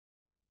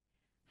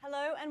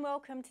Hello and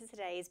welcome to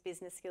today's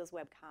Business Skills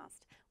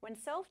webcast, when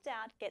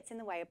self-doubt gets in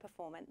the way of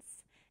performance.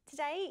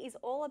 Today is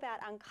all about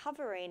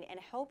uncovering and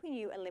helping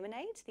you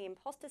eliminate the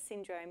imposter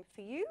syndrome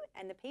for you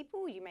and the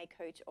people you may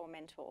coach or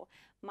mentor.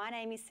 My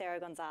name is Sarah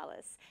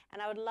Gonzalez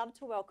and I would love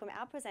to welcome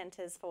our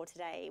presenters for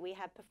today. We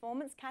have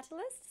Performance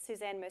Catalyst,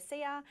 Suzanne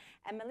Mercia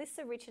and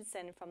Melissa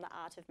Richardson from The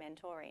Art of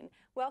Mentoring.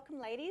 Welcome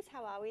ladies,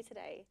 how are we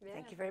today? Yeah,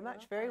 thank you very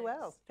much, very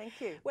well, thank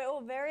you. We're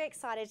all very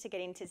excited to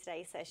get into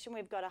today's session.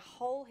 We've got a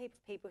whole heap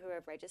of people who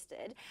have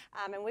registered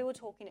and we were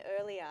talking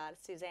earlier,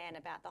 Suzanne,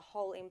 about the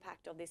whole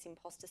impact of this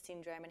imposter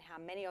syndrome and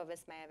how many of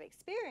us may have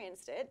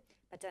experienced it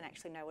but don't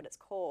actually know what it's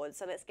called.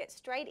 So let's get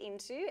straight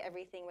into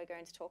everything we're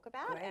going to talk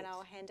about. Great. And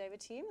I'll hand over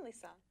to you,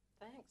 Melissa.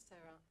 Thanks,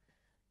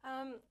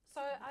 Sarah.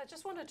 So I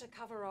just wanted to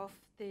cover off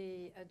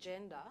the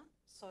agenda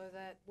so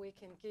that we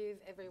can give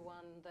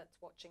everyone that's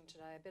watching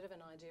today a bit of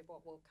an idea of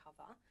what we'll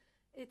cover.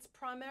 It's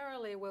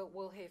primarily,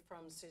 we'll hear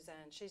from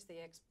Suzanne. She's the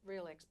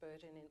real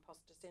expert in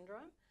imposter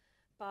syndrome.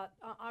 But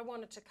I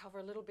wanted to cover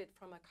a little bit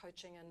from a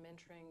coaching and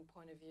mentoring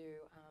point of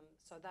view,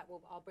 so that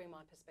I'll bring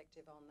my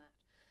perspective on that.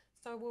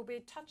 So we'll be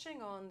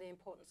touching on the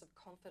importance of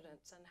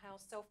confidence and how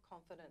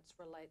self-confidence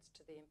relates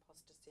to the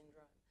imposter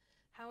syndrome,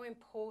 how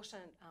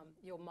important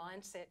your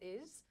mindset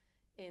is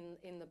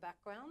in the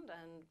background,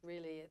 and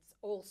really it's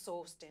all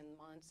sourced in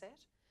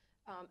mindset,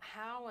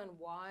 how and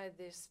why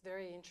this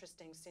very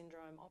interesting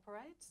syndrome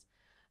operates.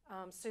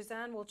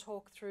 Suzanne will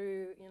talk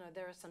through,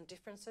 there are some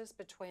differences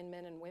between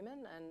men and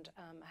women and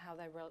how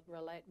they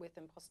relate with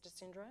imposter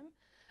syndrome.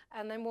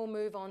 And then we'll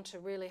move on to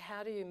really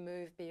how do you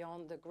move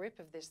beyond the grip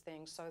of this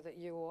thing so that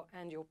you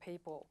and your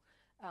people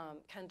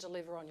can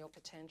deliver on your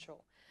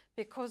potential.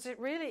 Because it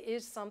really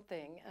is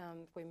something,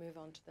 if we move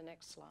on to the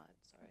next slide,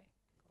 sorry,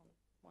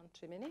 one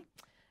too many,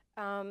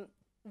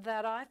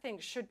 that I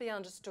think should be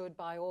understood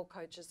by all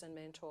coaches and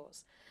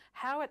mentors.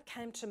 How it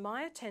came to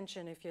my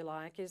attention, if you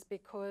like, is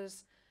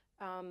because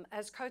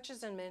as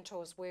coaches and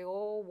mentors, we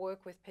all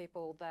work with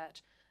people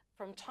that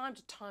from time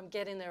to time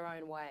get in their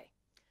own way.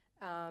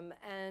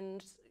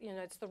 And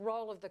it's the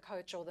role of the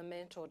coach or the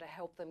mentor to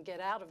help them get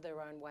out of their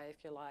own way,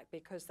 if you like,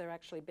 because they're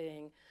actually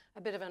being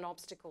a bit of an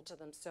obstacle to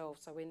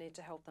themselves. So we need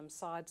to help them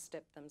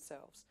sidestep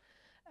themselves.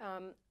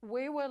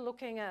 We were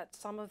looking at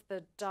some of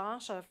the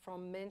data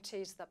from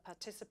mentees that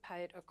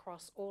participate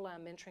across all our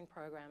mentoring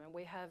program, and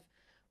we have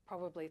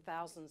probably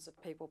thousands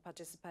of people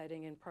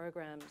participating in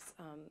programs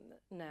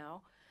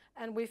now.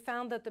 And we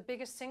found that the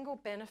biggest single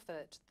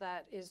benefit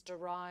that is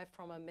derived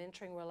from a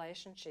mentoring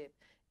relationship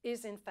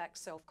is in fact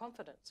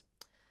self-confidence.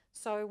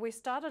 So we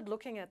started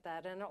looking at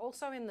that, and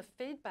also in the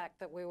feedback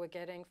that we were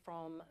getting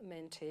from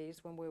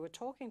mentees when we were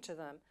talking to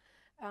them,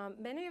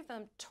 many of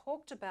them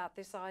talked about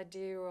this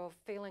idea of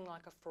feeling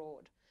like a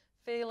fraud,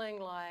 feeling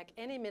like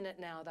any minute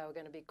now they were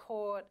going to be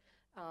caught.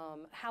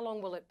 How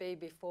long will it be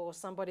before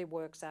somebody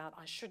works out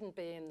I shouldn't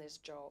be in this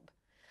job?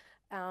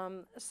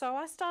 So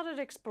I started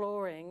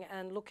exploring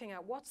and looking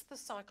at what's the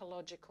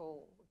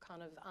psychological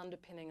kind of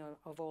underpinning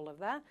of all of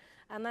that.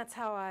 And that's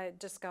how I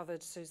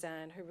discovered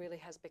Suzanne, who really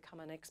has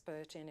become an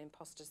expert in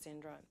imposter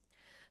syndrome.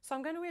 So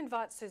I'm going to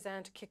invite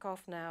Suzanne to kick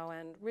off now.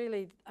 And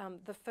really,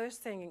 the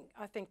first thing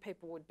I think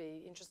people would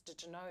be interested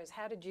to know is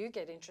how did you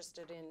get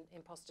interested in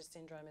imposter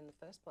syndrome in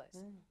the first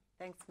place?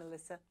 Thanks,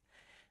 Melissa.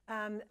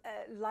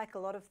 Like a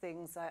lot of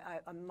things,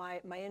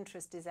 my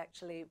interest is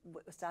actually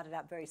started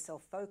out very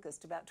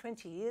self-focused. About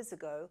 20 years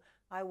ago,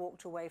 I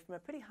walked away from a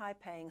pretty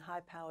high-paying,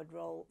 high-powered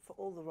role for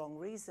all the wrong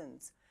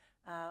reasons.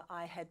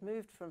 I had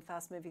moved from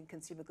fast-moving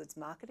consumer goods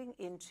marketing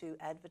into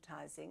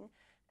advertising,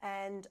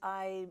 and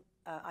I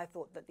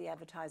thought that the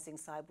advertising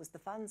side was the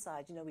fun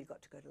side. We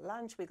got to go to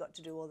lunch, we got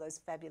to do all those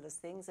fabulous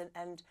things,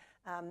 and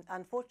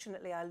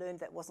unfortunately I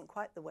learned that wasn't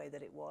quite the way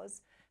that it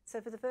was. So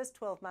for the first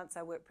 12 months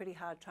I worked pretty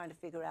hard trying to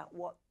figure out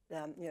what,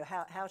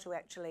 how to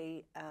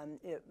actually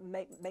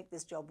make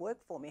this job work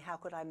for me. How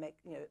could I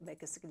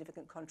make a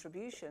significant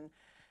contribution?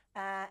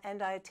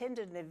 And I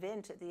attended an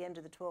event at the end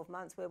of the 12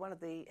 months where one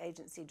of the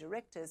agency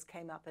directors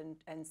came up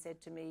and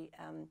said to me,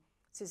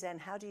 Suzanne,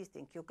 how do you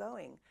think you're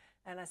going?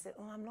 And I said,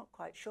 oh, I'm not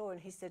quite sure.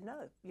 And he said,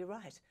 no, you're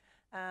right.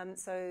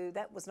 So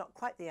that was not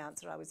quite the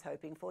answer I was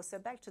hoping for. So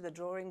back to the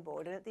drawing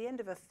board. And at the end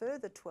of a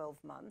further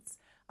 12 months,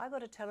 I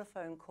got a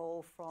telephone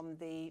call from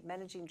the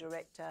managing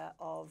director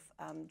of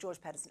George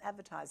Patterson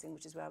Advertising,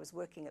 which is where I was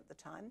working at the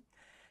time.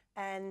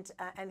 And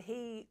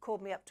he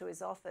called me up to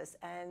his office.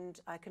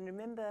 And I can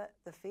remember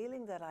the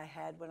feeling that I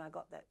had when I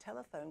got that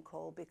telephone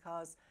call,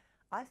 because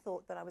I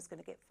thought that I was going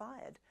to get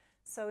fired.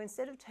 So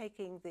instead of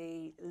taking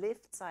the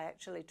lifts, I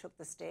actually took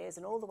the stairs,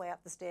 and all the way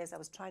up the stairs I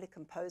was trying to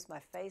compose my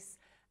face,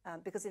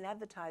 because in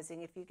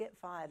advertising, if you get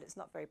fired, it's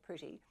not very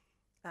pretty.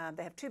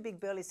 They have two big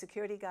burly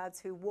security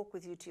guards who walk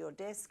with you to your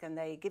desk, and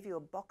they give you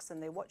a box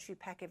and they watch you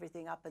pack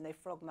everything up, and they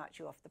frog march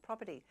you off the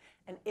property,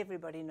 and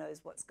everybody knows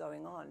what's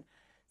going on.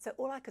 So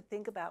all I could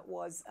think about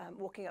was,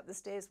 walking up the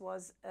stairs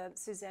was,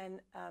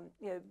 Suzanne,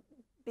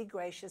 be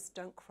gracious,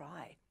 don't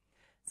cry.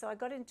 So I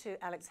got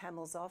into Alex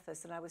Hamill's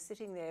office and I was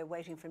sitting there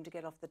waiting for him to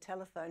get off the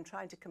telephone,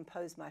 trying to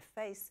compose my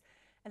face.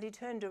 And he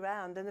turned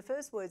around, and the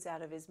first words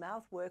out of his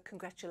mouth were,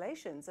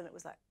 "Congratulations." And it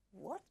was like,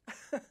 what?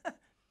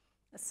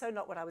 That's so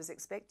not what I was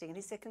expecting. And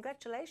he said,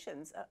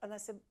 "Congratulations." And I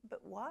said,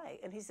 "But why?"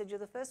 And he said, "You're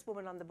the first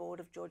woman on the board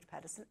of George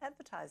Patterson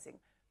Advertising."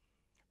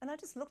 And I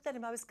just looked at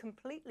him. I was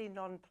completely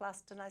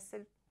nonplussed. And I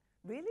said,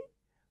 "Really?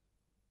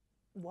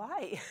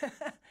 Why?"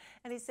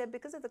 And he said,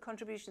 "Because of the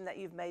contribution that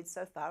you've made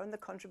so far and the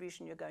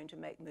contribution you're going to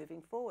make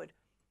moving forward."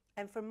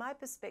 And from my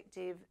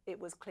perspective, it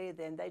was clear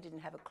then they didn't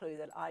have a clue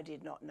that I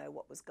did not know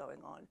what was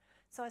going on.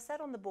 So I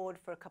sat on the board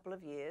for a couple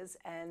of years,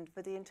 and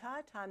for the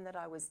entire time that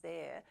I was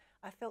there,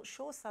 I felt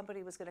sure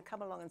somebody was going to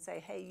come along and say,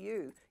 "Hey,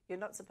 you're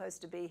not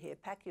supposed to be here,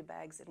 pack your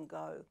bags and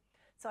go."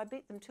 So I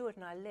beat them to it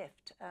and I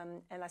left,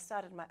 and I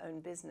started my own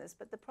business.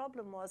 But the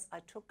problem was I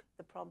took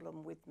the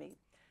problem with me.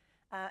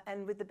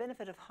 And with the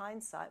benefit of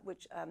hindsight,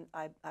 which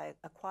I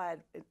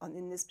acquired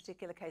in this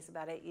particular case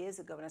about 8 years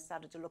ago when I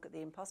started to look at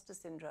the imposter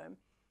syndrome,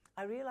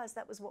 I realized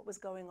that was what was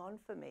going on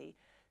for me.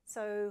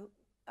 So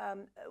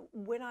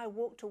when I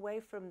walked away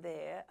from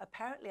there,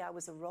 apparently I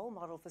was a role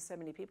model for so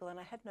many people and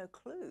I had no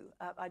clue.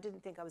 I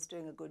didn't think I was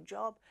doing a good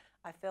job.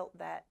 I felt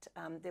that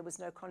there was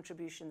no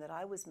contribution that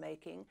I was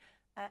making.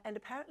 And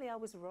apparently I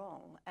was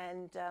wrong.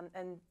 And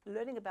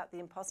learning about the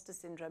imposter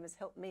syndrome has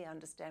helped me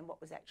understand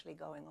what was actually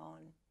going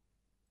on.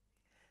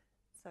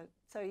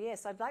 So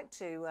yes, I'd like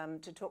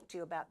to talk to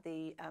you about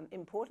the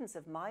importance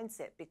of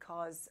mindset,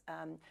 because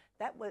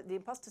the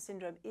imposter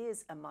syndrome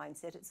is a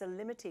mindset. It's a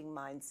limiting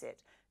mindset,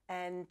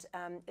 and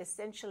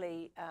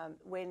essentially,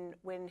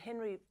 when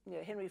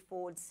Henry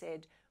Ford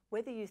said,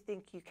 "Whether you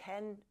think you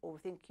can or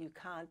think you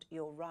can't,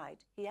 you're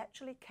right," he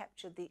actually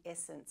captured the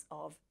essence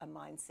of a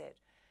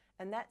mindset,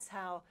 and that's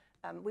how.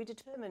 We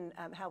determine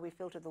how we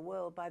filter the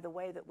world by the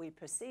way that we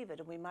perceive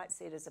it, and we might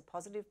see it as a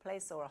positive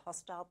place or a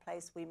hostile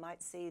place. We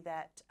might see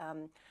that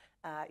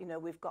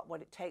we've got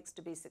what it takes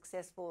to be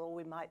successful, or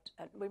we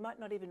might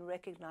not even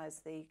recognize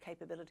the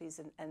capabilities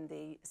and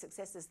the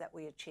successes that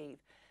we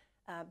achieve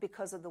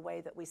because of the way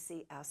that we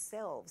see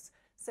ourselves.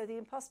 So the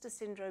imposter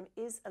syndrome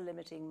is a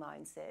limiting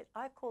mindset.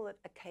 I call it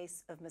a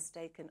case of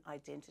mistaken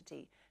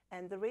identity,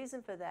 and the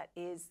reason for that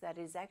is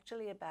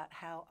actually about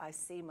how I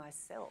see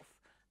myself.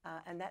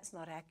 And that's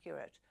not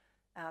accurate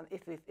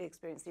if we've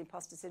experienced the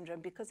imposter syndrome,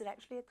 because it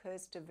actually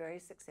occurs to very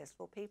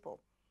successful people.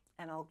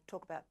 And I'll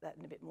talk about that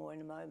in a bit more in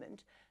a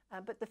moment.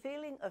 But the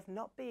feeling of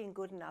not being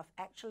good enough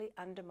actually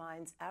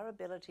undermines our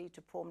ability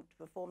to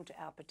perform to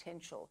our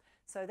potential.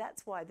 So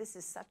that's why this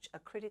is such a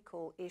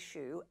critical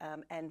issue,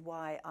 and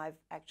why I've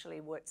actually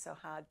worked so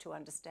hard to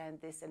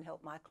understand this and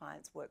help my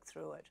clients work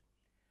through it.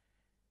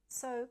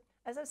 So,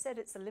 as I said,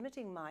 it's a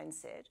limiting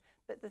mindset,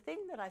 but the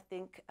thing that I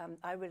think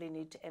I really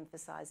need to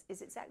emphasize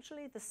is it's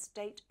actually the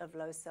state of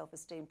low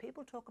self-esteem.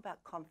 People talk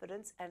about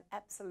confidence, and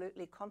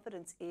absolutely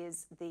confidence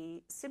is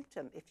the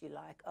symptom, if you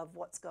like, of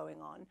what's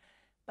going on.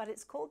 But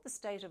it's called the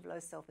state of low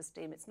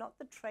self-esteem. It's not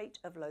the trait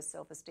of low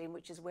self-esteem,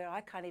 which is where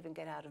I can't even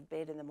get out of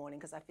bed in the morning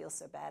because I feel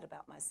so bad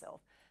about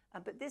myself.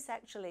 But this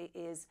actually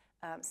is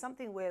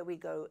something where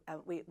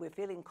we're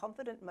feeling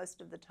confident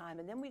most of the time,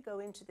 and then we go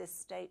into this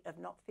state of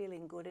not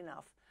feeling good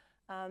enough.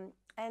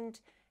 And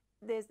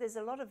there's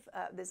a lot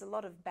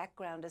of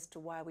background as to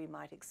why we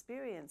might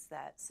experience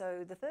that.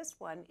 So the first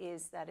one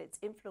is that it's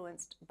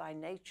influenced by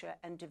nature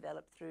and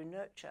developed through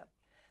nurture.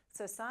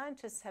 So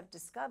scientists have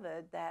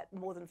discovered that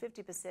more than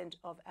 50%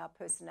 of our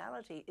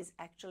personality is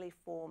actually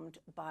formed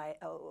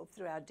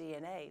through our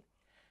DNA.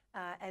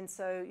 And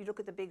so you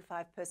look at the big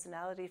 5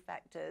 personality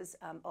factors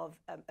of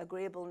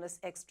agreeableness,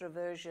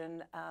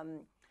 extroversion,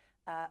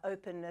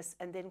 openness,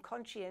 and then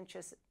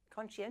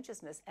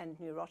conscientiousness and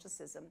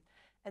neuroticism.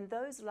 And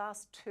those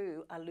last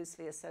 2 are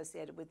loosely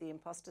associated with the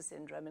imposter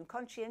syndrome. And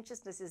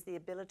conscientiousness is the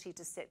ability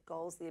to set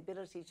goals, the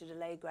ability to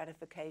delay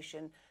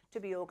gratification, to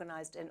be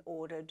organized and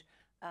ordered.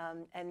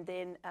 And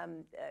then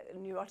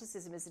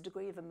neuroticism is a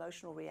degree of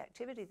emotional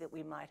reactivity that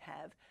we might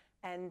have,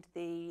 and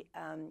the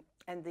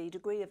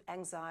degree of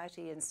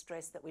anxiety and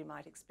stress that we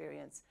might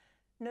experience.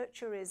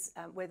 Nurture is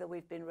whether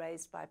we've been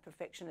raised by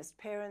perfectionist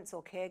parents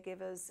or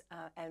caregivers,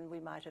 and we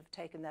might have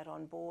taken that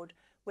on board,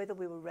 whether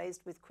we were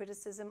raised with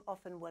criticism,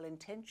 often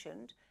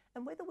well-intentioned,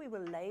 and whether we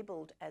were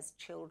labeled as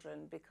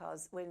children,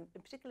 because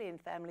particularly in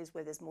families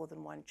where there's more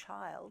than one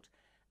child,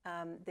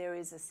 there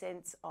is a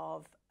sense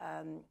of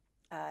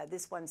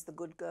this one's the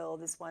good girl,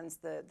 this one's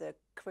the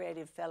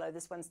creative fellow,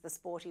 this one's the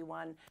sporty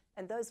one,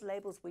 and those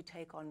labels we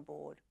take on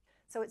board.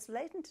 So it's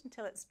latent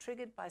until it's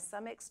triggered by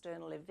some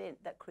external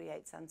event that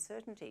creates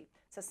uncertainty,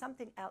 so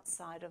something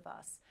outside of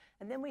us.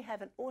 And then we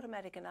have an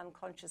automatic and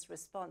unconscious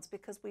response,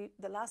 because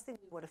the last thing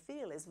we want to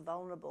feel is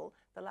vulnerable.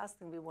 The last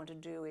thing we want to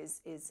do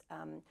is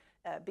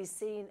be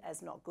seen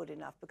as not good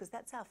enough, because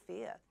that's our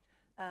fear.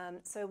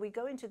 So we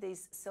go into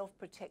these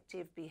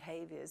self-protective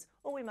behaviors,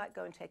 or we might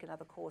go and take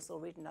another course or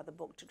read another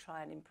book to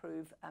try and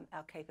improve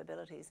our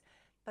capabilities.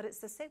 But it's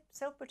the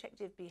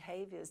self-protective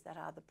behaviors that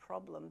are the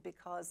problem,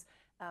 because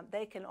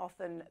they can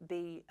often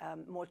be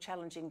more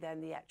challenging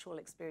than the actual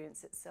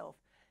experience itself.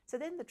 So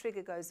then the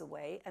trigger goes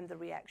away and the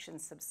reaction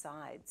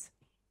subsides.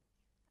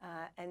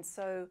 And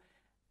so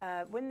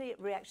when the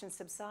reaction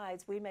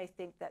subsides, we may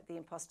think that the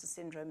imposter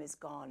syndrome is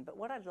gone. But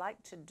what I'd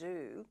like to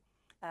do,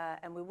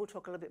 and we will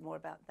talk a little bit more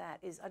about that,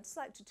 is I'd just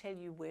like to tell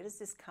you, where does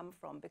this come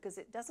from? Because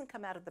it doesn't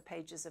come out of the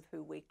pages of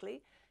Who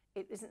Weekly.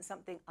 It isn't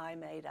something I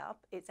made up.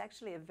 It's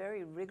actually a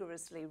very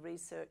rigorously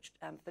researched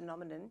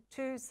phenomenon.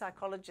 Two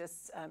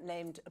psychologists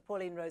named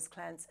Pauline Rose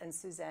Clance and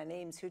Suzanne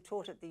Eames, who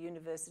taught at the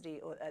university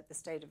or at the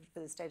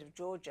for the state of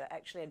Georgia,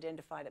 actually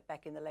identified it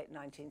back in the late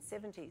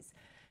 1970s.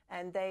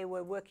 And they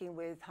were working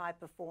with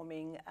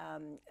high-performing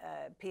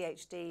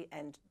PhD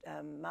and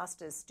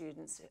master's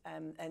students,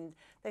 and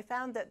they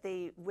found that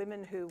the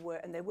women who were,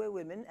 and there were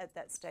women at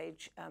that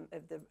stage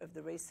of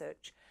the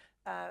research,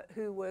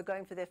 who were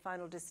going for their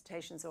final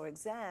dissertations or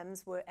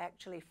exams, were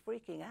actually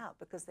freaking out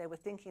because they were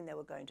thinking they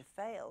were going to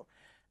fail.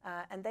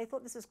 And they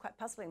thought this was quite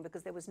puzzling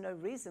because there was no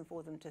reason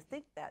for them to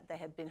think that. They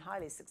had been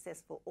highly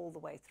successful all the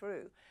way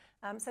through.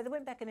 So they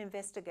went back and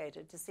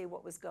investigated to see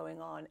what was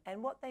going on.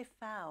 And what they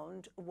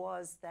found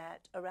was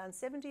that around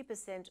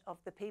 70% of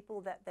the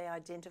people that they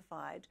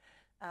identified,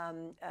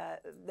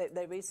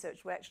 they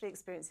researched, were actually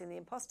experiencing the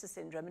imposter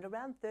syndrome, and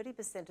around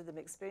 30% of them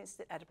experienced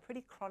it at a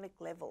pretty chronic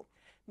level,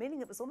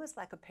 meaning it was almost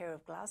like a pair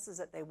of glasses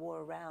that they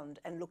wore around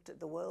and looked at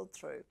the world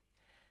through.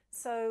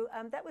 So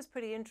that was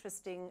pretty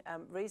interesting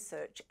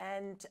research.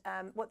 And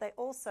what they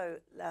also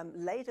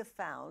later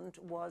found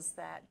was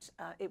that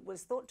it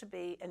was thought to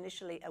be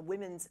initially a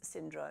women's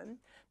syndrome,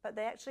 but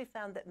they actually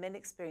found that men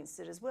experienced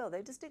it as well.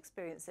 They just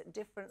experienced it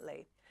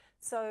differently.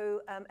 So,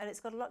 and it's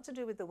got a lot to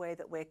do with the way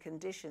that we're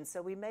conditioned.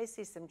 So we may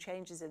see some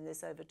changes in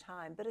this over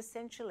time, but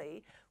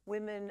essentially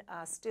women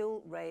are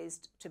still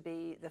raised to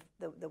be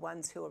the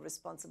ones who are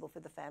responsible for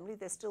the family.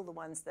 They're still the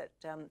ones that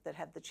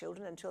have the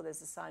children until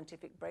there's a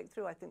scientific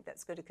breakthrough. I think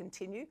that's going to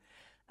continue.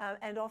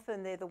 And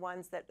often they're the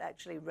ones that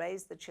actually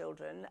raise the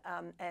children.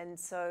 And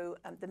so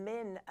the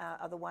men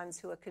are the ones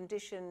who are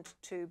conditioned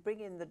to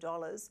bring in the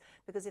dollars,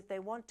 because if they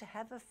want to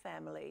have a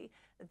family,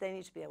 they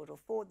need to be able to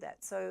afford that.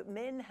 So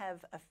men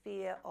have a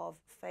fear of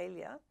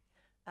failure.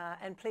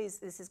 And please,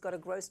 this has got a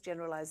gross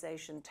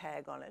generalization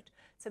tag on it.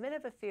 So men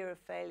have a fear of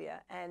failure,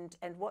 and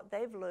what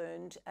they've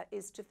learned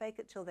is to fake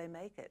it till they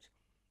make it,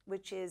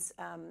 which is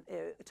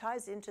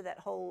ties into that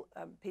whole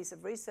piece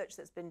of research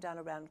that's been done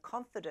around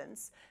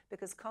confidence,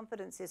 because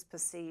confidence is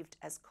perceived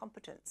as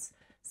competence.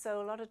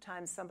 So a lot of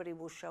times somebody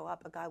will show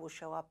up, a guy will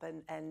show up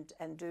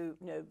and do,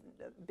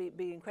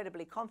 be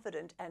incredibly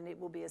confident, and it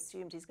will be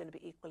assumed he's going to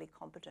be equally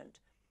competent.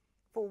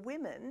 For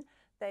women,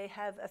 they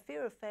have a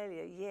fear of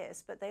failure,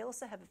 yes, but they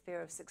also have a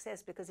fear of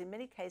success, because in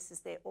many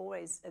cases they're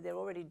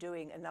already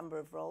doing a number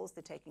of roles.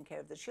 They're taking care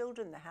of the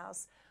children, the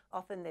house,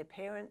 often their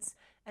parents,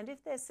 and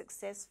if they're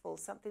successful,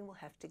 something will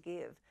have to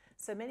give.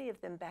 So many of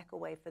them back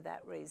away for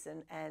that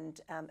reason, and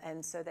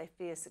so they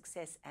fear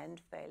success and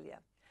failure.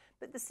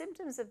 But the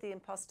symptoms of the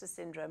imposter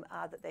syndrome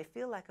are that they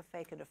feel like a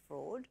fake and a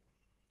fraud.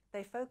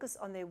 They focus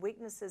on their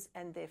weaknesses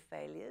and their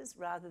failures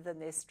rather than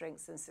their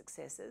strengths and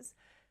successes.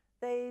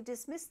 They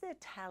dismiss their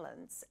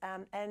talents,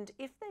 and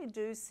if they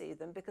do see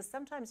them, because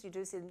sometimes you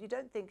do see them, you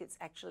don't think it's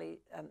actually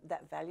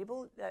that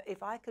valuable.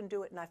 If I can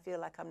do it and I feel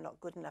like I'm not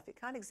good enough, it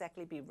can't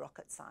exactly be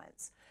rocket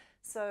science.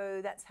 So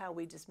that's how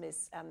we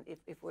dismiss,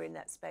 if we're in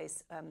that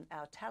space,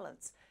 our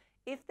talents.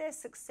 If they're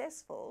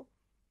successful,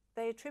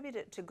 they attribute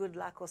it to good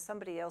luck or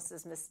somebody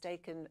else's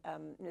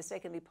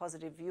mistakenly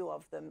positive view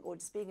of them, or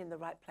just being in the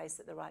right place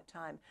at the right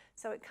time.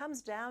 So it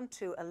comes down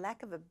to a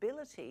lack of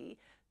ability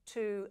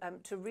to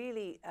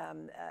really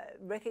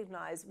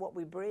recognize what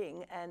we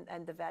bring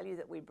and the value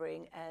that we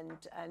bring,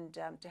 and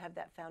to have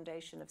that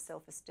foundation of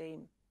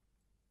self-esteem.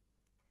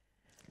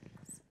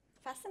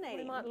 Fascinating.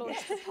 We might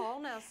launch the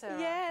poll now, Sarah.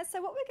 Yeah,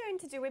 so what we're going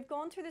to do, we've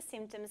gone through the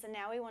symptoms, and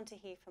now we want to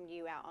hear from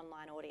you, our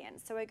online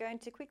audience. So we're going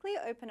to quickly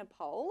open a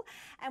poll,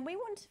 and we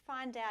want to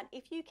find out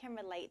if you can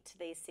relate to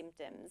these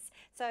symptoms.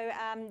 So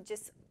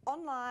just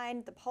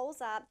online, the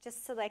poll's up,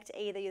 just select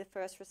either the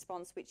first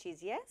response, which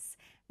is yes,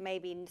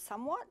 maybe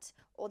somewhat,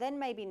 or then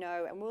maybe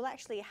no, and we'll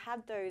actually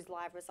have those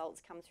live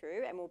results come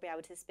through, and we'll be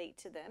able to speak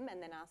to them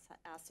and then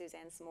ask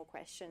Suzanne some more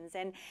questions.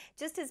 And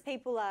just as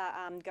people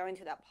are going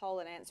through that poll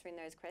and answering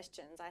those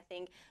questions, I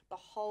think the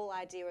whole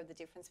idea of the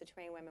difference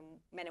between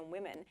men and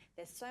women,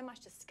 there's so much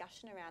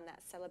discussion around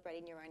that,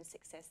 celebrating your own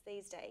success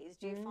these days.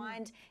 Do you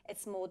find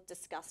it's more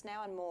discussed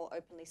now and more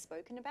openly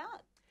spoken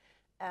about?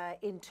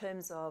 In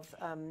terms of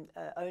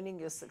owning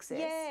your success?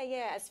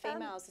 Yeah, as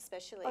females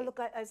especially. Oh, look,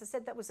 as I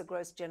said, that was a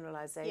gross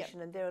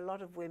generalization, and there are a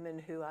lot of women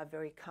who are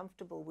very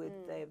comfortable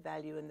with their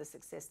value and the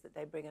success that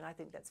they bring, and I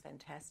think that's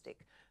fantastic.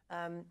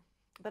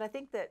 But I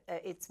think that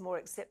it's more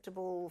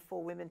acceptable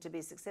for women to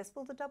be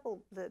successful.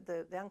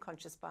 The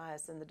unconscious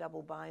bias and the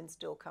double bind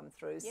still come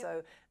through. Yep.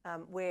 So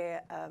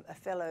where a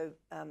fellow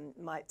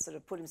might sort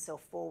of put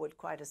himself forward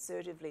quite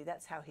assertively,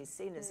 that's how he's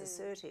seen as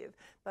assertive.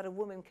 But a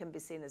woman can be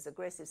seen as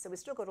aggressive. So we've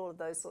still got all of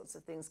those sorts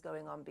of things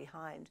going on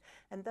behind.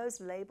 And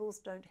those labels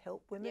don't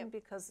help women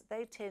because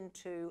they tend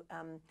to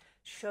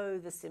show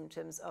the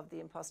symptoms of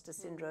the imposter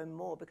syndrome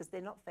more, because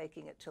they're not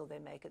faking it till they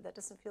make it. That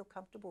doesn't feel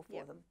comfortable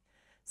for them.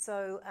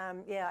 So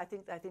yeah, I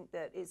think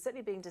that it's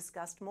certainly being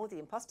discussed more. The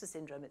imposter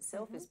syndrome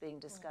itself is being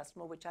discussed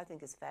more, which I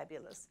think is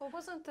fabulous. Well,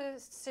 wasn't the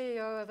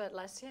CEO of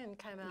Atlassian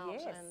came out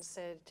Yes. and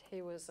said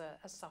he was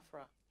a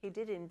sufferer? He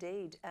did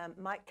indeed.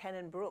 Mike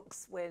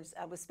Cannon-Brookes was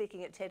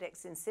speaking at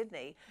TEDx in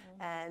Sydney,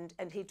 and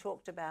he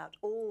talked about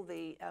all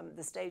the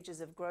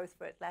stages of growth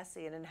for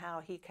Atlassian and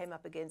how he came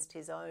up against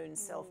his own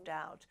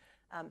self-doubt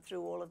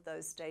through all of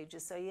those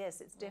stages. So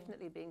yes, it's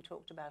definitely being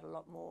talked about a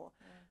lot more.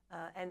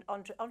 And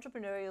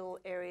entrepreneurial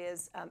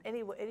areas,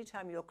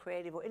 anytime you're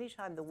creative or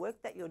anytime the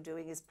work that you're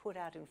doing is put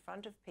out in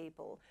front of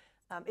people,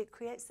 it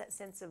creates that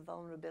sense of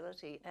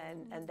vulnerability,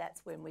 and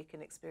that's when we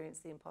can experience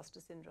the imposter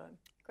syndrome.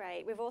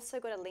 Great. We've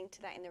also got a link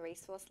to that in the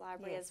resource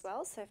library as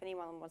well, so if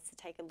anyone wants to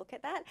take a look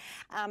at that.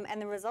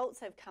 And the results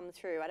have come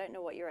through. I don't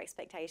know what your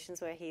expectations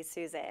were here,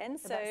 Suzanne.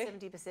 So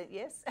about 70%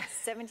 yes.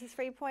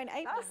 73.8%.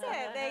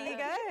 There you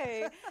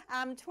go.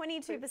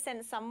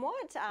 22% somewhat.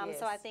 Yes.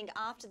 So I think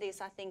after this,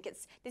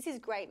 this is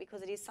great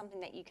because it is something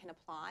that you can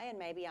apply, and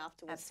maybe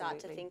afterwards start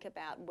to think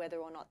about whether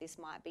or not this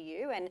might be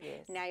you. And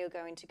now you're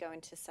going to go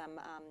into some,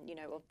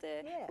 of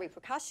the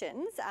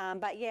repercussions.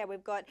 But yeah,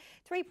 we've got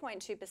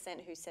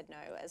 3.2% who said no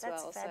as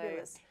well. That's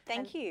fabulous. So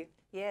thank you.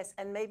 Yes,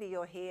 and maybe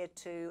you're here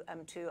to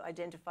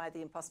identify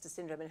the imposter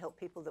syndrome and help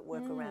people that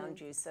work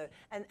around you. So,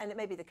 and it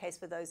may be the case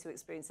for those who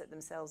experience it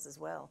themselves as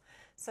well.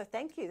 So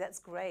thank you. That's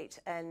great,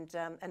 and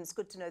it's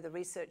good to know the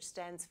research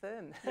stands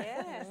firm.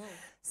 Yes.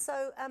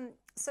 So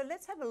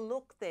let's have a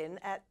look then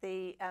at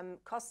the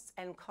costs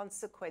and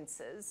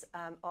consequences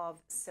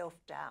of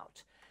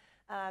self-doubt.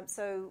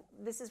 So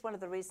this is one of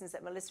the reasons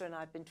that Melissa and I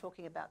have been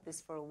talking about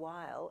this for a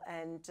while,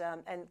 and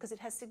because it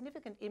has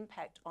significant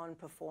impact on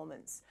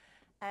performance.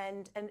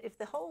 And if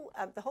the whole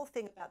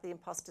thing about the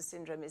imposter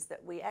syndrome is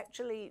that we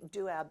actually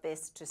do our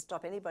best to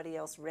stop anybody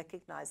else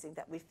recognizing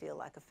that we feel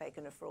like a fake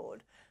and a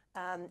fraud.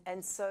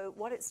 And so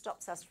what it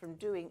stops us from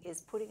doing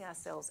is putting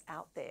ourselves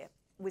out there,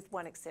 with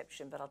one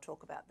exception, but I'll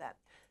talk about that.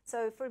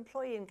 So for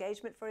employee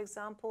engagement, for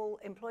example,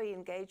 employee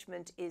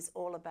engagement is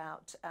all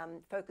about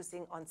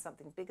focusing on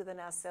something bigger than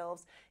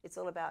ourselves. It's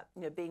all about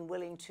being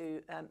willing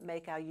to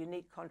make our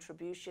unique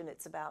contribution.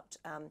 It's about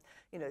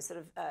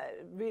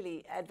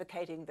really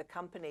advocating the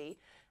company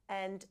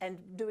and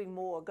doing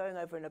more, going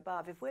over and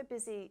above. If we're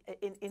busy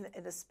in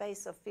a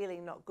space of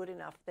feeling not good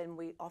enough, then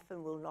we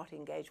often will not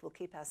engage. We'll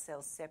keep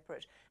ourselves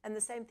separate. And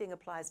the same thing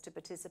applies to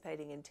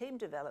participating in team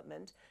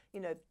development.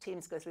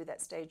 Teams go through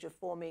that stage of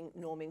forming,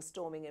 norming,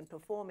 storming, and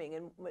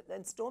performing.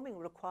 And storming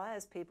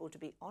requires people to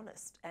be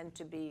honest and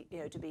to be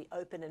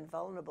open and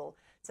vulnerable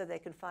so they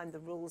can find the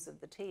rules of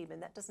the team.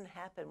 And that doesn't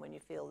happen when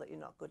you feel that you're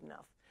not good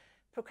enough.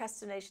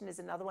 Procrastination is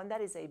another one.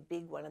 That is a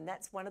big one, and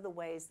that's one of the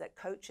ways that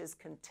coaches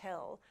can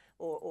tell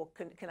or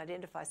can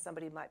identify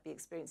somebody who might be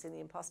experiencing the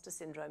imposter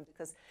syndrome,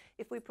 because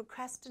if we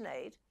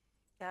procrastinate,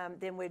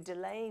 then we're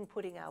delaying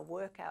putting our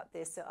work out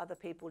there so other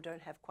people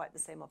don't have quite the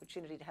same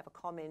opportunity to have a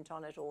comment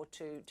on it or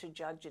to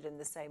judge it in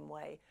the same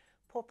way.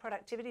 Poor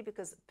productivity,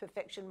 because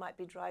perfection might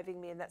be driving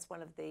me, and that's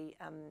one of the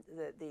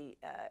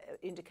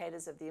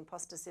indicators of the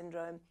imposter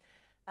syndrome.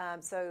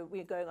 So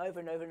we're going over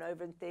and over and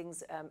over in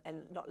things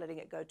and not letting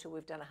it go till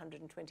we've done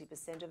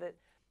 120% of it.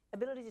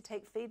 Ability to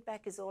take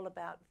feedback is all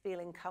about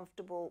feeling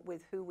comfortable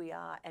with who we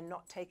are and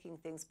not taking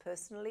things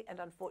personally. And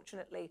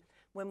unfortunately,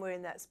 when we're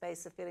in that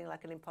space of feeling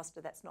like an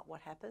imposter, that's not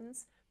what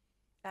happens.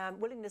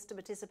 Willingness to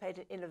participate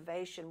in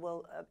innovation.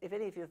 Well, if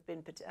any of you have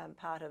been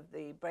part of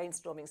the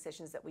brainstorming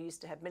sessions that we used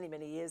to have many,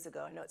 many years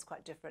ago, I know it's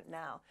quite different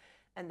now.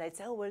 And they'd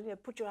say, oh, well,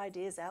 put your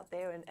ideas out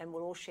there and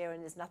we'll all share,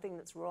 and there's nothing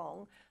that's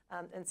wrong.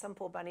 And some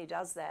poor bunny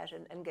does that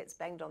and gets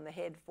banged on the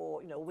head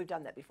for, we've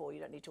done that before, you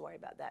don't need to worry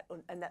about that,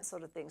 and that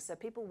sort of thing. So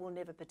people will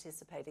never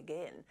participate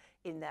again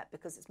in that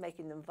because it's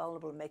making them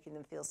vulnerable and making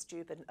them feel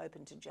stupid and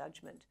open to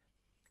judgment.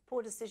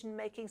 Poor decision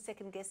making,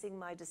 second guessing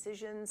my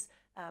decisions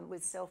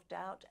with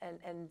self-doubt,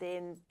 and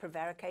then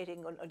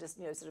prevaricating or just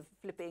sort of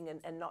flipping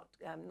and not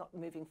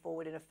moving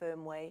forward in a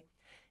firm way.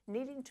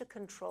 Needing to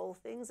control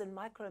things, and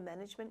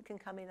micromanagement can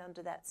come in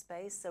under that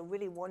space. So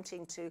really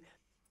wanting to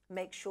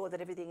make sure that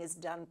everything is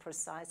done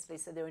precisely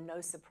so there are no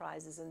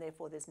surprises and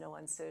therefore there's no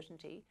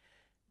uncertainty.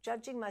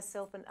 Judging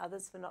myself and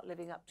others for not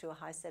living up to a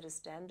high set of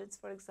standards,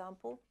 for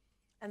example.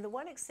 And the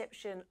one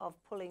exception of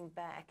pulling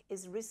back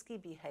is risky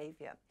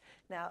behavior.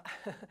 Now,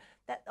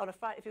 that on a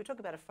Friday, if you talk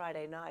about a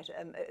Friday night,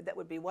 that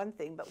would be one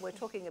thing, but we're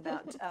talking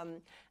about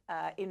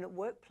in a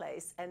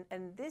workplace.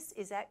 And this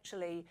is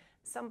actually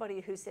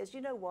somebody who says,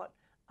 you know what,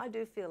 I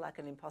do feel like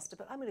an imposter,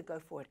 but I'm going to go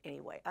for it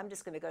anyway. I'm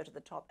just going to go to the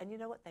top. And you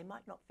know what? They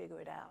might not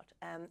figure it out.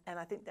 And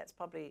I think that's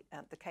probably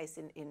the case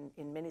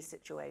in many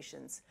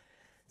situations.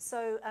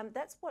 So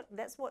that's what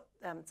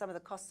some of the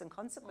costs and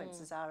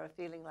consequences are of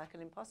feeling like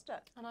an imposter.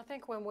 And I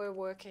think when we're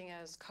working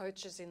as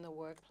coaches in the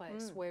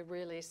workplace, we're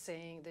really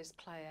seeing this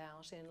play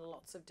out in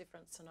lots of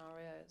different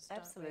scenarios.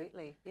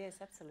 Absolutely. Yes,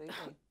 absolutely.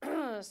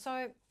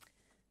 So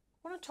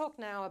I want to talk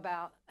now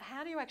about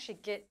how do you actually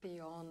get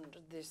beyond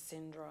this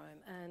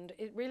syndrome, and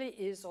it really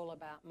is all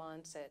about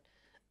mindset.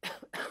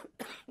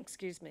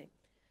 Excuse me.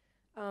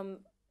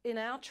 in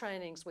our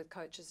trainings with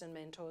coaches and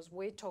mentors,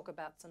 we talk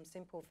about some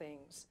simple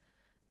things.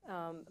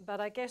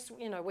 But I guess,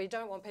 you know, we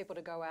don't want people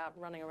to go out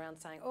running around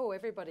saying, oh,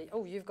 everybody,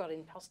 oh, you've got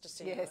imposter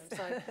syndrome. Yes.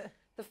 So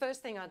the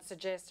first thing I'd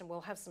suggest, and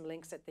we'll have some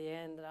links at the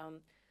end,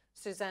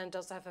 Suzanne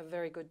does have a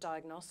very good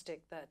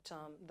diagnostic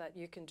that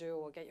you can do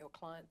or get your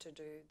client to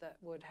do that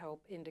would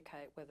help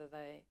indicate whether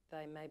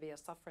they maybe are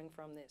suffering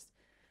from this.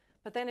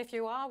 But then if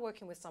you are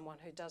working with someone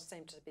who does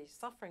seem to be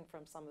suffering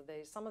from some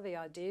of the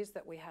ideas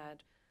that we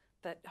had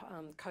that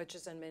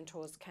coaches and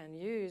mentors can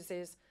use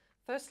is,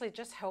 firstly,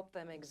 just help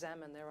them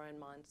examine their own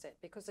mindset,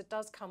 because it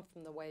does come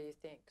from the way you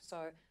think.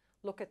 So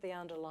look at the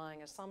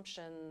underlying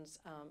assumptions,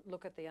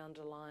 look at the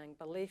underlying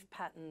belief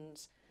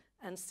patterns,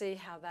 and see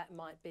how that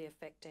might be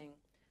affecting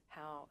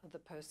how the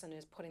person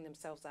is putting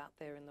themselves out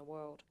there in the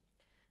world.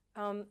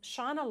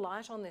 Shine a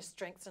light on their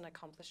strengths and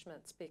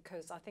accomplishments,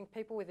 because I think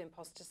people with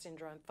imposter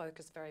syndrome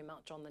focus very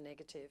much on the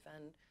negative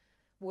and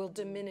will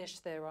diminish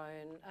their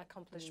own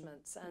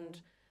accomplishments.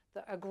 And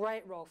a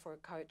great role for a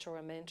coach or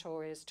a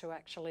mentor is to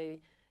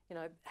actually, you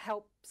know,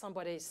 help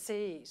somebody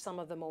see some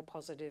of the more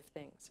positive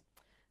things.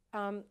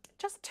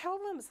 Just tell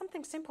them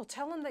something simple.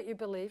 Tell them that you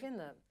believe in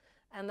them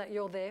and that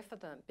you're there for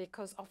them,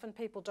 because often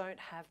people don't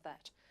have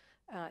that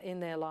in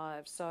their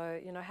lives. So,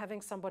 you know,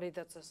 having somebody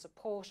that's a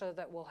supporter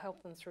that will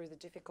help them through the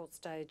difficult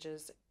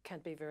stages can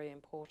be very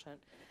important.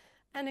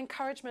 And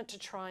encouragement to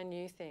try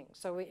new things.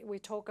 So we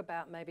talk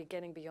about maybe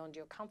getting beyond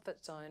your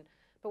comfort zone,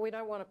 but we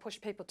don't want to push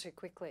people too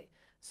quickly.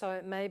 So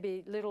it may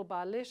be little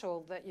by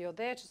little that you're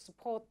there to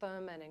support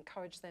them and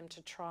encourage them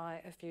to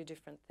try a few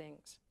different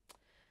things.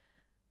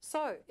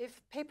 So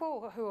if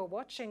people who are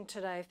watching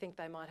today think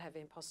they might have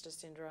imposter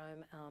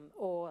syndrome,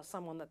 or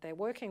someone that they're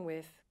working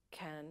with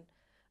can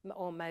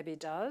or maybe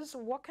does,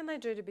 what can they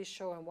do to be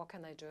sure, and what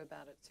can they do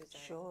about it,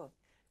 Suzanne? Sure.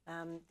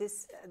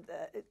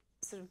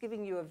 Sort of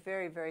giving you a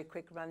very, very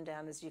quick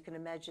rundown, as you can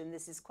imagine,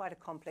 this is quite a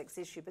complex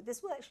issue, but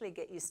this will actually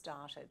get you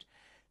started.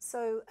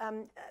 So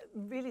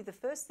really the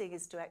first thing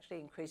is to actually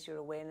increase your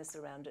awareness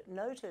around it.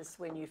 Notice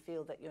when you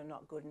feel that you're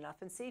not good enough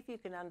and see if you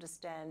can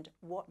understand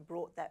what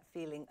brought that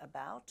feeling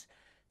about.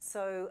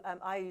 So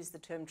I use the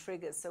term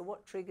triggers. So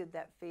what triggered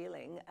that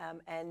feeling?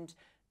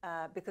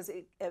 Because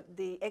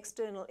the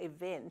external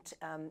event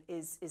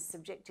is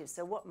subjective.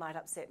 So what might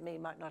upset me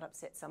might not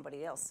upset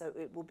somebody else. So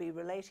it will be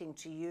relating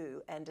to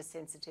you and a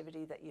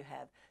sensitivity that you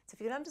have. So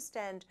if you can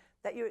understand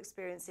that you're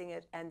experiencing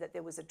it and that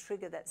there was a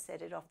trigger that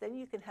set it off, then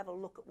you can have a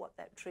look at what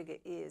that trigger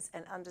is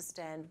and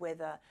understand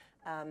whether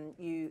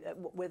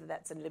whether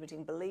that's a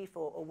limiting belief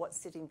or what's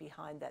sitting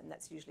behind that, and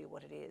that's usually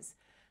what it is.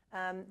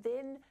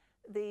 Then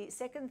the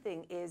second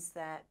thing is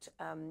that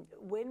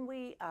when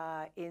we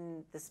are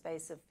in the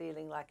space of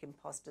feeling like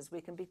imposters,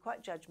 we can be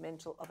quite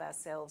judgmental of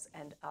ourselves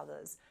and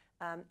others.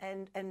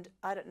 And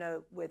I don't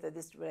know whether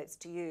this relates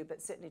to you, but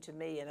certainly to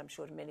me, and I'm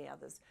sure to many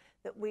others,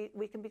 that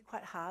we can be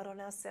quite hard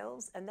on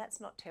ourselves, and that's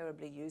not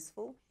terribly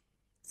useful.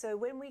 So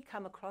when we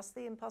come across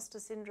the imposter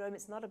syndrome,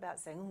 it's not about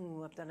saying,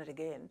 oh, I've done it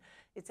again.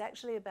 It's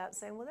actually about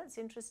saying, well, that's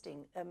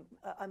interesting.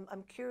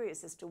 I'm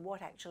curious as to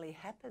what actually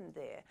happened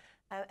there.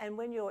 And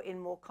when you're in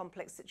more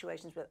complex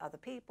situations with other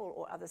people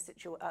or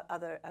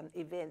other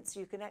events,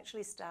 you can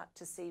actually start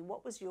to see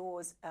what was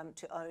yours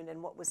to own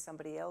and what was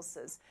somebody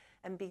else's,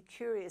 and be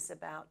curious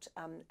about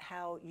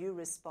how you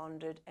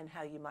responded and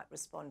how you might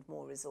respond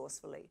more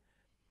resourcefully.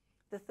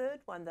 The third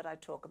one that I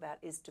talk about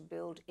is to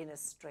build inner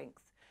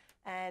strength.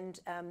 And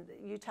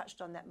you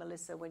touched on that,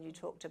 Melissa, when you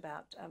talked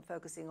about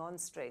focusing on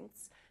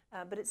strengths,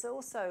 but it's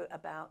also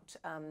about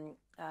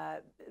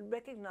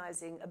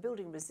recognizing,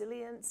 building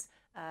resilience,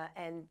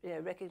 and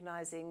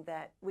recognizing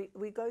that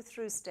we go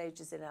through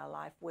stages in our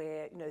life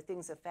where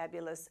things are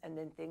fabulous, and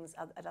then things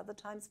at other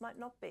times might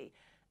not be.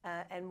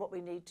 And what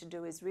we need to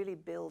do is really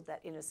build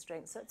that inner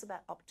strength. So it's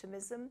about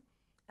optimism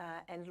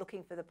and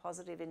looking for the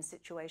positive in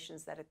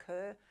situations that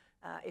occur.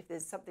 If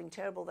there's something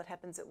terrible that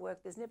happens at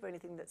work, there's never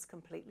anything that's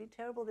completely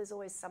terrible. There's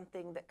always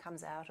something that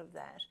comes out of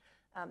that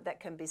that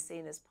can be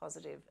seen as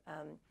positive.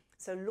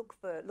 So look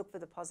for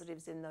the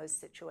positives in those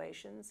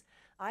situations.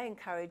 I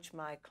encourage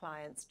my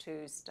clients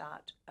to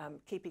start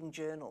keeping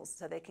journals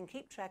so they can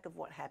keep track of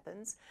what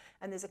happens.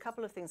 And there's a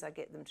couple of things I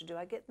get them to do.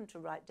 I get them to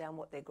write down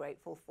what they're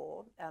grateful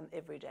for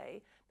every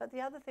day. But the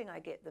other thing I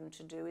get them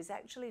to do is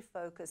actually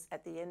focus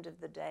at the end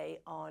of the day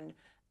on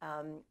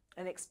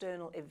an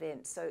external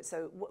event. So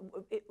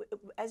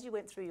as you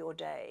went through your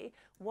day,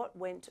 what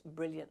went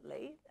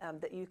brilliantly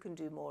that you can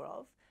do more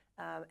of?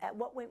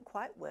 What went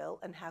quite well,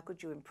 and how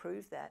could you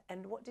improve that?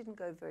 And what didn't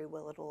go very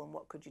well at all, and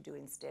what could you do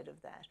instead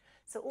of that?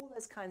 So all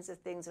those kinds of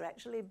things are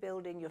actually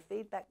building your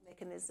feedback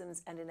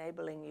mechanisms and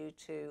enabling you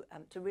to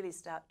really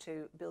start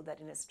to build that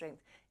inner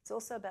strength. It's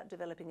also about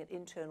developing an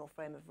internal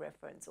frame of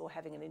reference, or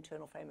having an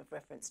internal frame of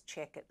reference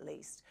check at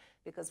least,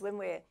 because when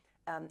we're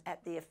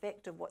at the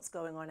effect of what's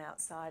going on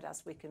outside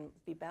us, we can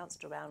be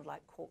bounced around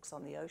like corks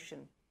on the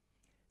ocean.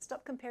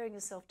 Stop comparing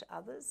yourself to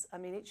others. I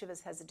mean, each of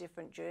us has a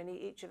different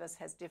journey. Each of us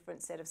has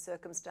different set of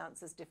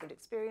circumstances, different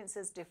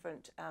experiences,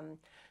 different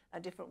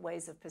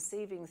ways of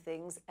perceiving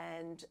things.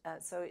 And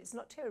so it's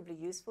not terribly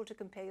useful to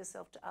compare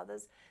yourself to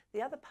others.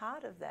 The other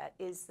part of that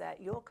is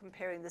that you're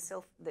comparing the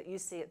self that you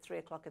see at 3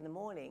 o'clock in the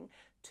morning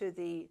to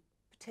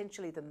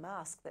potentially the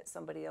mask that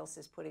somebody else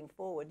is putting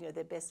forward. You know,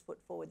 their best foot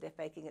forward, they're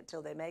faking it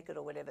till they make it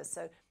or whatever.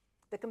 So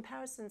the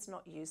comparison's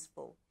not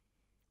useful.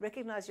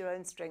 Recognize your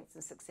own strengths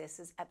and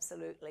successes,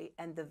 absolutely,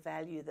 and the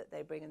value that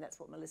they bring, and that's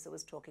what Melissa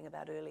was talking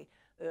about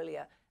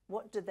earlier.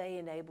 What do they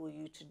enable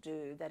you to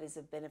do that is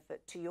of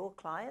benefit to your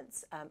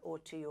clients or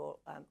to your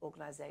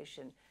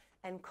organisation?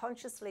 And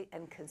consciously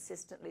and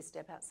consistently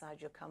step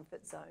outside your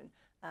comfort zone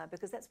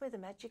because that's where the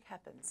magic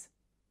happens.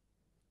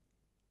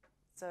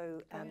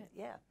 So,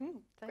 yeah. Thanks,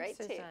 Great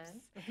Suzanne.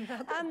 tips.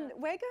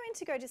 We're going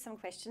to go to some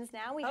questions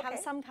now. We have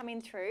some coming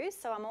through,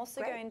 so I'm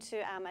also going to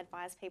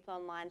advise people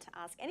online to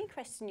ask any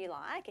question you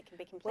like. It can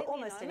be completely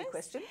almost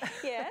anonymous. any question.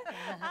 Yeah.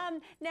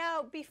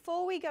 Now,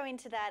 before we go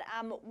into that,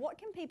 what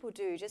can people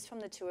do just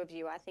from the two of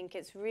you? I think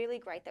it's really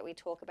great that we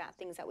talk about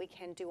things that we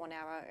can do on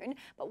our own,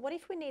 but what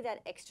if we need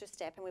that extra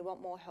step and we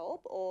want more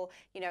help? Or,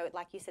 you know,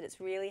 like you said,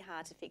 it's really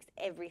hard to fix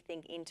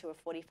everything into a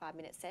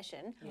 45-minute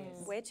session.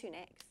 Yes. Where to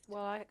next?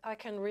 Well, I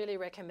can really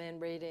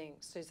recommend reading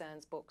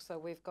Suzanne's book. So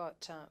we've got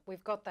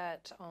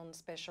that on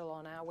special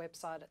on our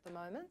website at the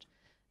moment.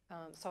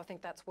 So I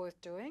think that's worth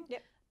doing.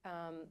 Yep.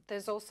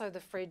 There's also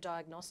the free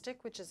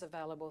diagnostic, which is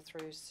available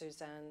through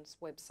Suzanne's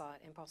website,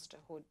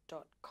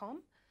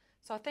 imposterhood.com.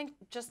 So I think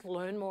just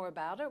learn more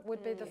about it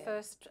would be the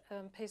first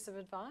piece of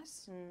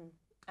advice.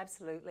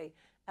 Absolutely.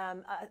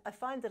 I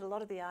find that a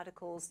lot of the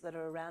articles that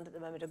are around at the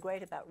moment are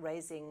great about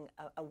raising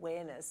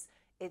awareness.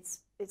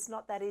 It's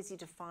not that easy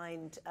to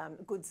find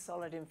good,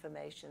 solid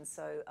information.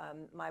 So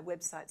my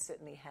website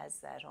certainly has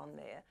that on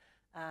there.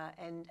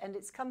 And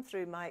it's come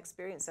through my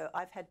experience. So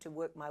I've had to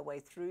work my way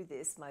through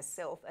this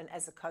myself, and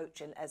as a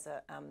coach and as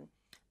a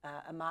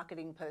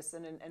marketing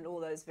person and all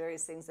those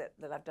various things that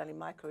I've done in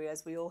my career,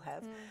 as we all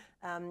have.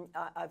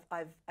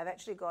 I've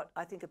actually got,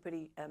 I think, a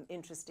pretty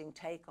interesting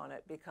take on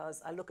it,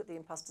 because I look at the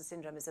imposter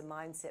syndrome as a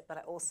mindset, but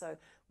I also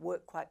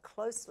work quite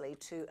closely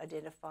to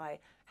identify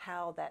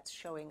how that's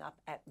showing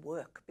up at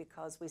work,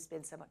 because we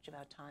spend so much of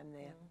our time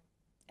there.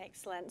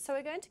 Excellent. So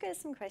we're going to go to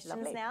some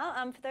questions now.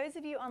 For those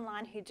of you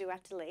online who do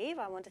have to leave,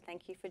 I want to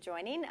thank you for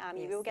joining.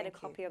 You will get a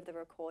copy of the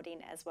recording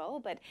as well,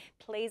 but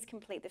please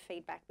complete the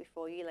feedback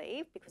before you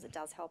leave, because it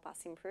does help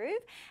us improve.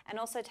 And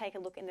also take a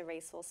look in the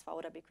resource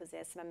folder, because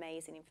there's some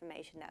amazing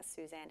information that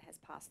Suzanne has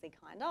passed the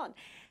kind on.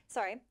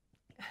 Sorry.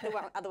 The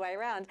other way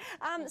around.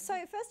 So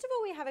first of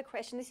all, we have a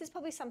question. This is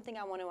probably something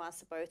I want to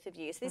ask both of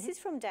you. So this is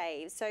from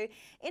Dave. So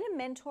in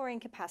a mentoring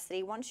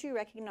capacity, once you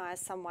recognise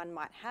someone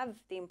might have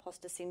the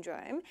imposter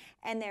syndrome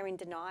and they're in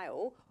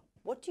denial,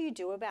 what do you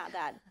do about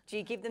that? Do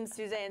you give them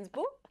Suzanne's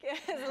book as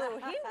a little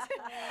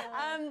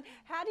hint?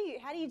 How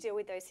do you deal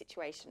with those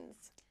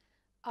situations?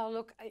 Oh,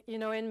 look, you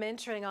know, in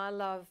mentoring, I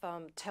love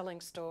telling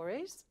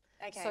stories.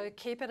 Okay. So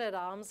keep it at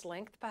arm's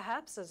length,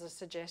 perhaps, as a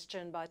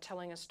suggestion, by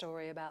telling a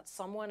story about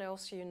someone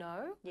else you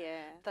know.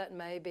 Yeah. That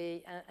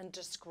maybe, and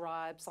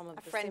describe some of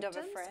the friend symptoms.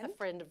 of a friend. A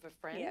friend of a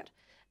friend. Yep.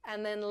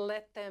 And then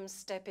let them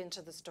step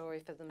into the story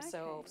for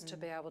themselves to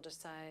be able to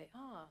say,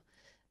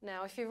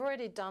 now if you've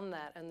already done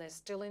that and they're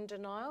still in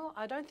denial,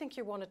 I don't think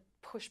you want to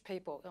push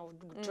people or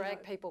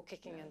drag people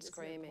kicking and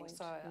screaming.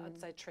 So I'd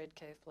say tread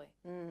carefully.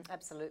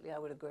 Absolutely, I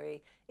would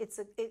agree.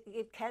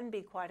 It can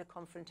be quite a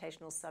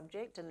confrontational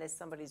subject unless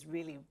somebody's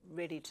really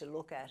ready to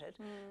look at it.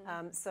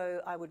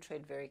 So I would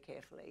tread very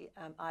carefully.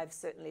 I've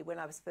certainly, when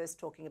I was first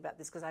talking about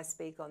this, because I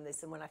speak on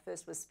this, and when I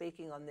first was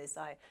speaking on this,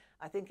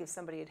 I think if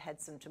somebody had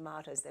had some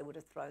tomatoes, they would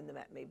have thrown them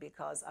at me,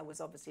 because I was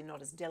obviously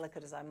not as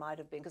delicate as I might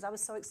have been, because I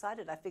was so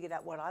excited. I figured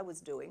out what I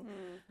was doing.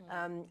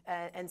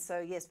 And so,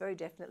 yes, very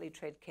definitely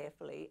tread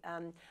carefully.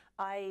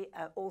 I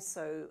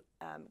also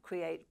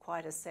create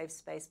quite a safe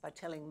space by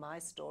telling my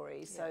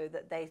story so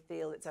that they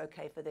feel it's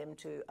okay for them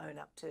to own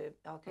up to,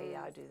 okay,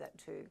 yeah, I do that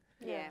too.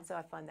 Yeah. So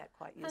I find that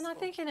quite useful. And I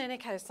think in any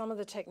case, some of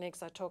the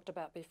techniques I talked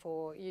about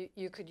before,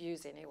 you could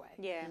use anyway.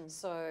 Yeah.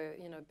 So,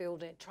 you know,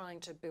 trying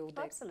to build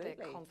their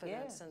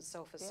confidence and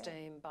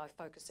self-esteem by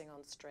focusing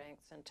on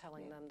strengths and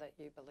telling them that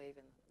you believe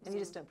in them. And you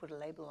just don't put a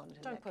label on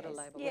it. Don't put a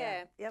label on it.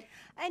 Yeah. Yep.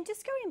 And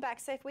just going back,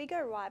 so if we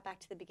go right back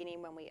to the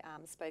beginning when we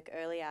spoke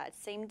earlier, it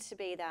seemed to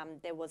be that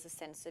there was a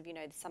sense of, you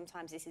know,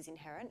 sometimes this is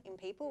inherent in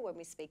people when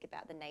we speak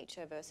about the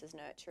nature versus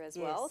nurture as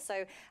well.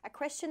 So a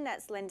question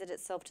that's lended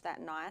itself to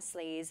that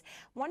nicely is,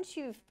 once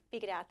you've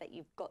figured out that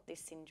you've got this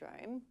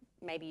syndrome,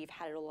 maybe you've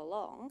had it all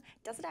along,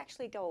 does it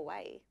actually go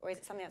away? Or is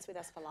it something that's with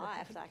us for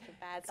life, like a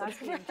bad sort of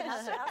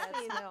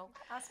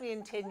Ask me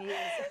in 10 years.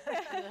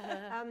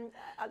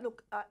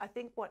 Look, I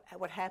think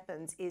what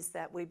happens is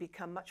that we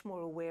become much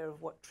more aware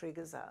of what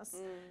triggers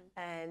us,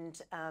 and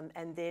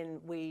then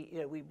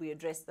we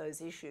address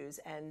those issues,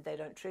 and they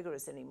don't trigger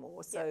us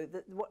anymore. So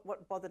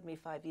what bothered me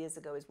 5 years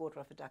ago is water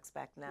off a duck's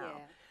back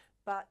now.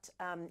 But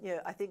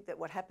I think that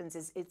what happens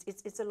is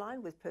it's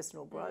aligned with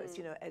personal growth.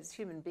 As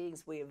human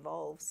beings, we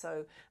evolve.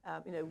 So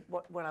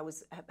what I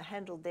was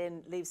handled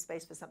then leaves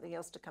space for something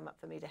else to come up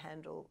for me to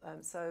handle.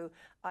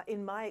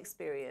 In my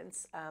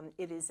experience,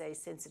 it is a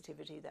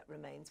sensitivity that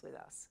remains with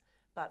us.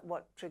 But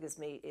what triggers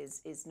me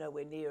is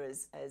nowhere near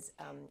as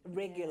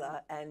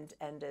regular and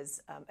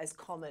as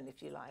common,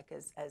 if you like,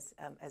 as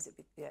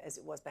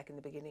it was back in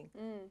the beginning.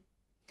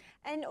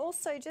 And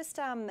also just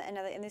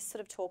another, and this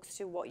sort of talks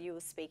to what you were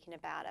speaking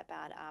about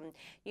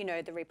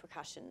the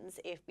repercussions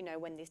if,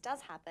 when this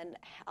does happen,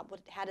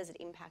 how does it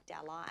impact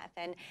our life?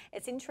 And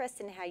it's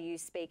interesting how you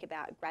speak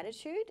about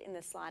gratitude in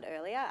the slide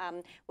earlier.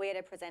 We had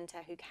a presenter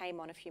who came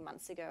on a few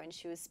months ago and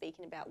she was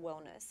speaking about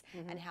wellness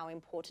and how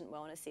important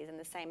wellness is, and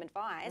the same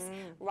advice,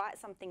 write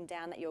something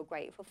down that you're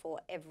grateful for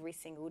every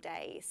single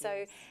day.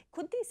 So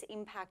could this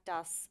impact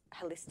us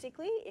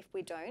holistically if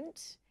we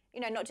don't?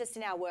 Not just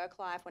in our work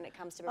life when it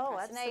comes to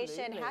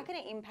procrastination. How can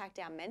it impact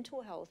our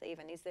mental health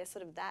even? Is there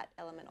sort of that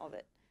element of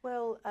it?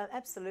 Well,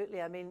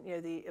 absolutely. I mean,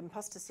 the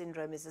imposter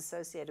syndrome is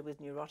associated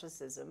with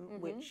neuroticism,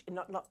 which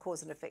not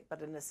cause and effect,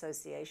 but an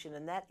association,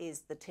 and that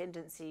is the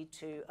tendency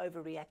to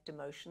overreact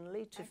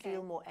emotionally, to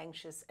feel more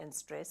anxious and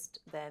stressed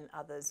than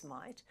others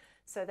might.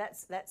 So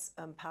that's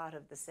part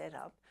of the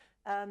setup.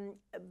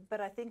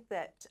 But I think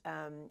that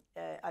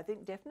I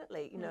think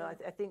definitely,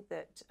 I think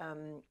that.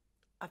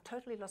 I've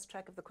totally lost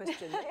track of the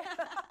question.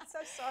 So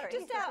sorry.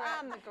 Just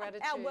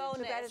our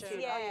wellness,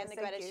 and the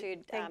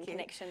gratitude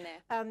connection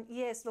there.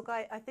 Yes, look,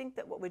 I think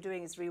that what we're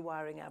doing is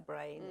rewiring our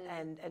brain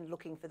and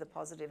looking for the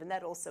positive, and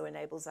that also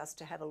enables us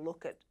to have a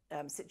look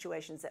at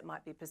situations that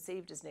might be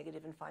perceived as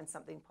negative and find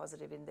something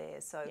positive in there.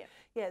 So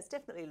yeah, it's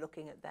definitely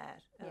looking at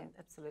that.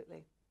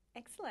 Absolutely.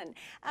 Excellent.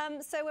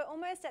 So we're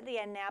almost at the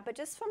end now, but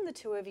just from the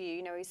two of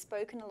you, we've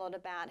spoken a lot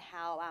about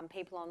how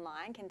people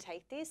online can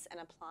take this and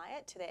apply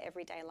it to their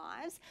everyday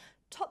lives.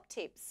 Top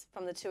tips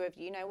from the two of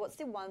you. What's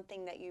the one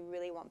thing that you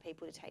really want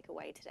people to take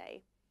away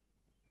today?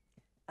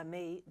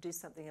 Do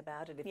something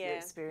about it if you're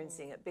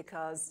experiencing it,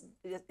 because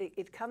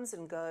it comes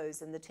and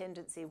goes, and the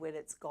tendency when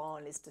it's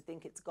gone is to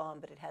think it's gone,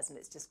 but it hasn't.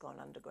 It's just gone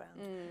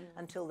underground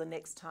until the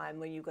next time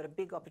when you've got a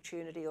big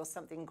opportunity or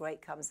something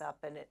great comes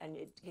up, and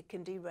it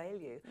can derail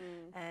you.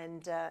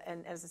 And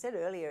as I said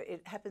earlier,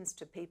 it happens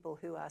to people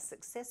who are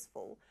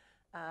successful,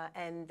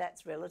 and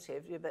that's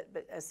relative, but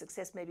a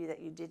success maybe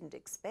that you didn't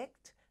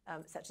expect.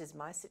 Such as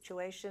my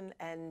situation,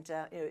 and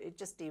it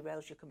just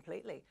derails you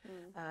completely.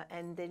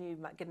 And then you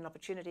might get an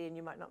opportunity and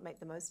you might not make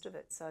the most of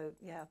it. So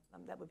yeah,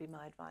 that would be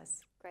my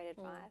advice. Great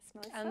advice,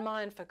 Melissa. And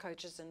mine for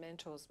coaches and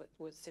mentors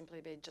would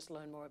simply be just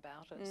learn more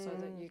about it so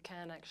that you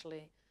can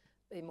actually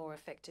be more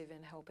effective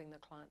in helping the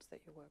clients that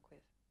you work with.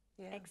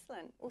 Yeah.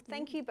 Excellent. Well,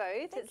 thank you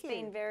both. It's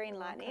been very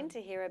enlightening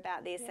to hear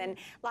about this. And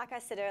like I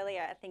said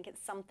earlier, I think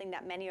it's something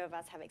that many of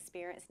us have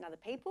experienced in other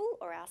people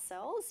or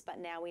ourselves, but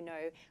now we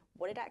know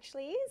what it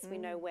actually is. We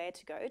know where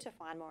to go to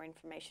find more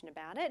information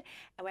about it.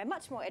 And we're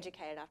much more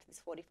educated after this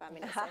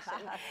 45-minute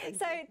session.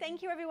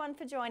 Thank you everyone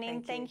for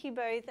joining. Thank you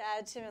both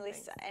to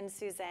Melissa and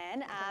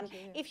Suzanne.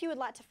 If you would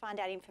like to find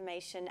out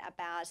information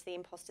about the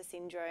imposter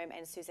syndrome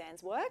and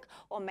Suzanne's work,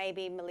 or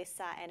maybe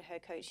Melissa and her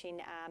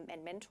coaching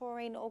and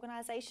mentoring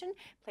organisation,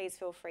 please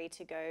feel free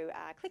to go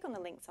click on the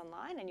links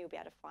online and you'll be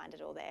able to find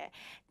it all there.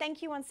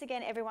 Thank you once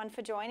again everyone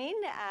for joining.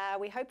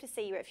 We hope to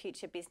see you at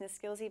future business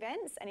skills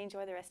events, and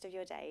enjoy the rest of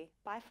your day.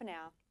 Bye for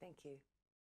now. Thank you.